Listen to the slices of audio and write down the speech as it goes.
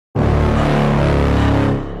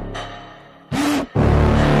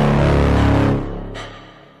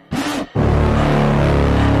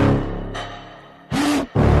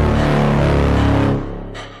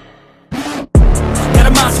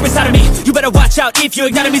watch out if your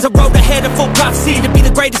enemy's a road ahead, a full prophecy to be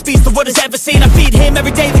the greatest beast the world has ever seen. I feed him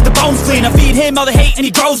every day like the bones clean. I feed him all the hate and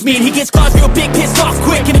he grows me, and he gets claws real big, pissed off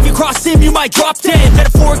quick. And if you cross him, you might drop dead.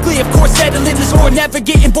 Metaphorically, of course, settling this war, never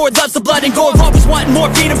getting bored, loves the blood and gore, always wanting more,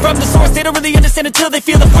 freedom from the source. They don't really understand until they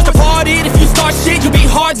feel the force apart. If you start shit, you'll be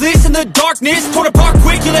heartless in the darkness, torn apart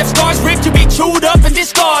quick, you left scars ripped, you'll be chewed up and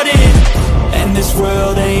discarded. And this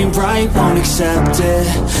world ain't right, won't accept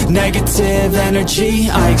it. Negative energy,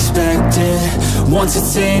 I expect it. Once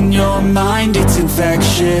it's in your mind, it's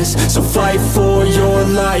infectious. So fight for your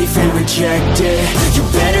life and reject it. You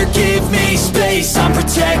better give me space, I'm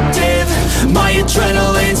protective. My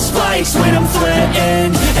adrenaline spikes when I'm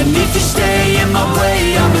threatened. And if you stay in my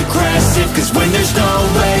way, I'm aggressive. Cause when there's no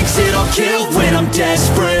exit, I'll kill when I'm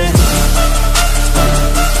desperate.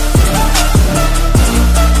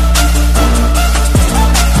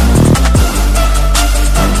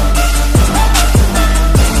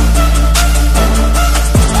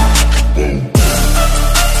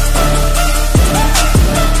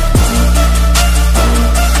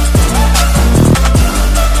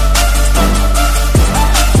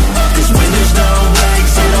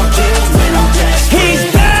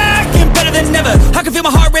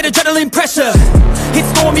 Adrenaline pressure, it's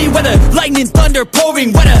stormy weather, lightning, thunder,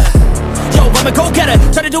 pouring weather. Yo, I'm a go-getter,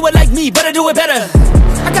 try to do it like me, but I do it better.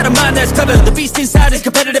 I got a mind that's clever, the beast inside is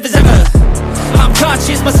competitive as ever. I'm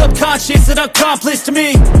conscious, my subconscious, an accomplice to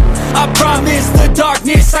me. I promise the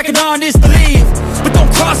darkness, I can honest believe. But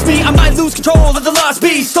don't cross me, I might lose control of the lost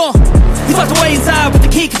beast. He's locked away inside with the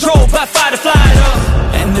key control by fight or flight.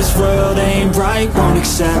 And this world ain't right, won't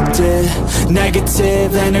accept it.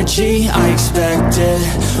 Negative energy, I expect it.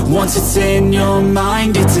 Once it's in your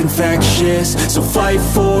mind, it's infectious. So fight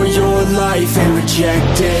for your life and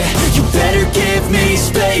reject it. You better give me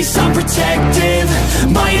space, I'm protective.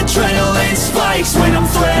 My adrenaline spikes when I'm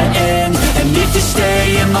threatened. And if you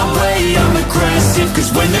stay in my way, I'm aggressive.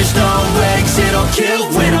 Cause when there's no exit, I'll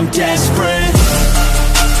kill when I'm desperate.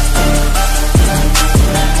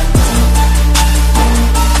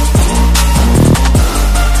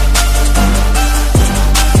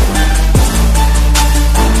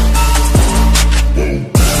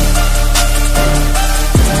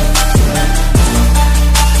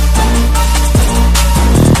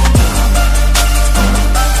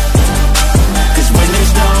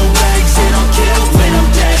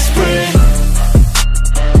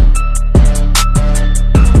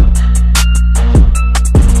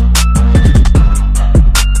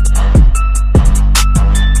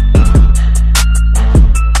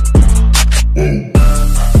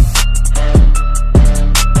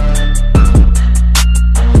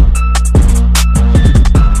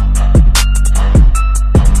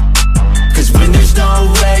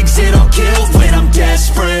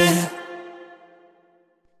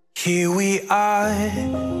 Here we are,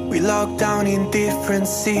 we locked down in different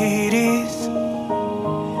cities,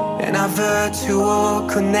 and our virtual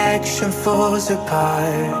connection falls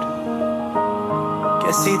apart.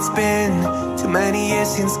 Guess it's been too many years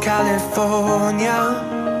since California.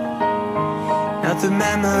 Now the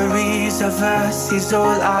memories of us is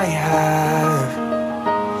all I have.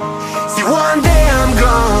 See, one day I'm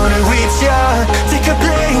gonna reach ya, take a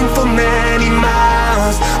plane for many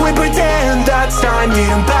miles. We pretend that time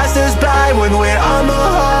didn't pass us by when we're on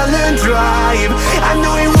Mulholland Drive. I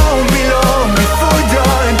know it won't be long before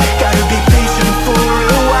dawn, gotta be patient for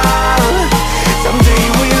a while. Someday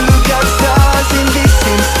we'll look at stars in this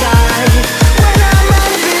same sky, when I'm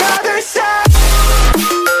on the other side.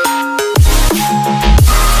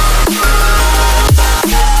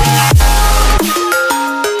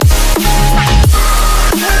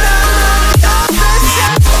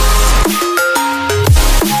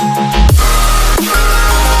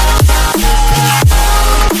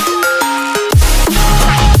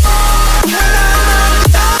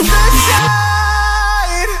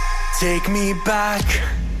 Take me back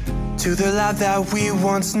to the life that we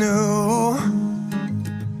once knew,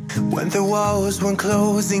 when the walls weren't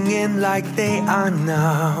closing in like they are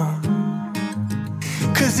now.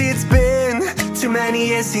 Cause it's been too many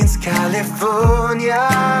years since California.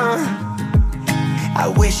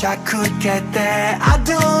 I wish I could get there, I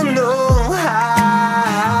don't know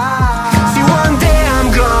how. See, one day I'm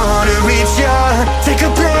gonna reach ya, take a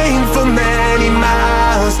plane for many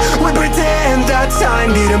miles. We pretend that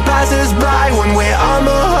time didn't pass us by when we're on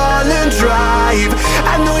Mulholland Drive.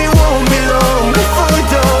 I know it won't be long before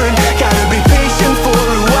dawn, gotta be patient for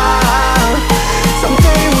a while.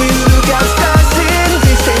 Someday we'll look at stars in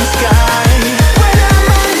the same sky, when I'm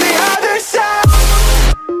on the other side.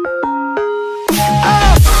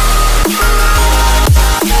 Oh.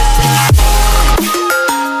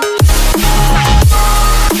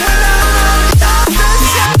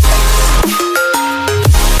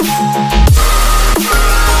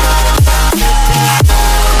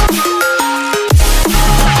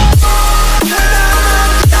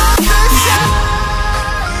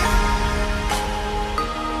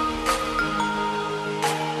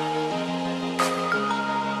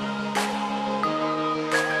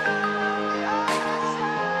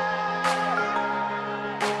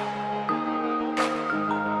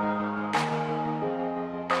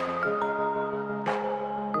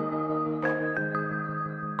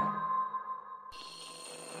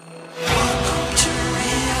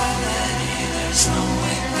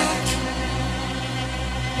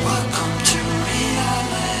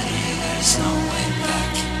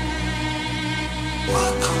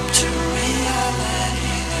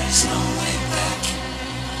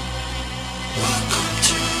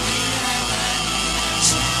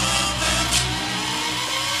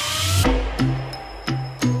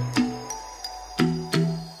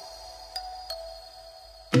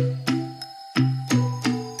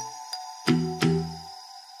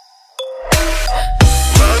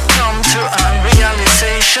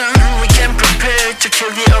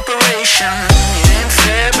 nation. It ain't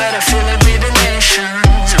fair, but I feel like we're the nation.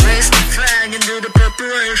 So raise the flag and do the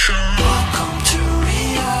preparation. Welcome to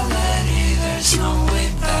reality, there's no way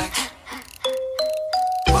back.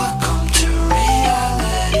 Welcome to reality.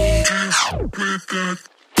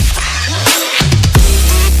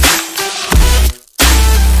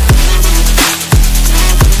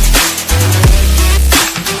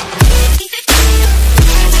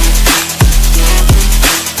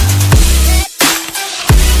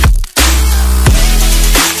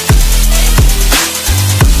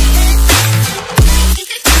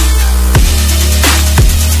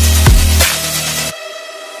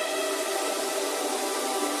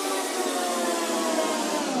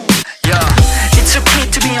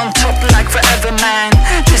 On top like forever, man.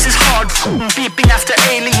 This is hard beeping after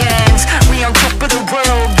aliens. We on top of the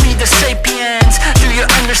world, we the sapiens. Do you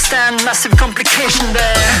understand massive complication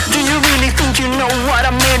there? Do you really think you know what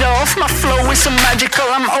I'm made of? My flow is so magical,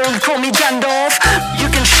 I'm old, call me Gandalf. You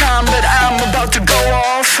can shine, but I'm about to go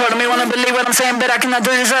off. Heard me wanna believe what I'm saying, but I cannot do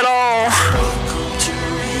this at all. Welcome to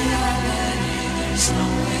reality, there's no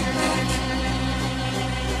way back.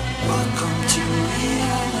 Welcome to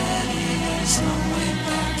reality, there's no way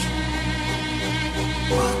back.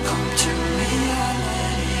 Welcome to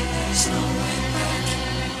reality, there's no way back.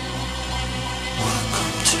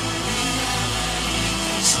 Welcome to reality,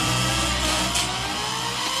 there's no way back.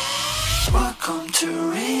 Welcome to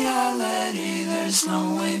reality, there's no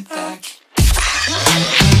way back.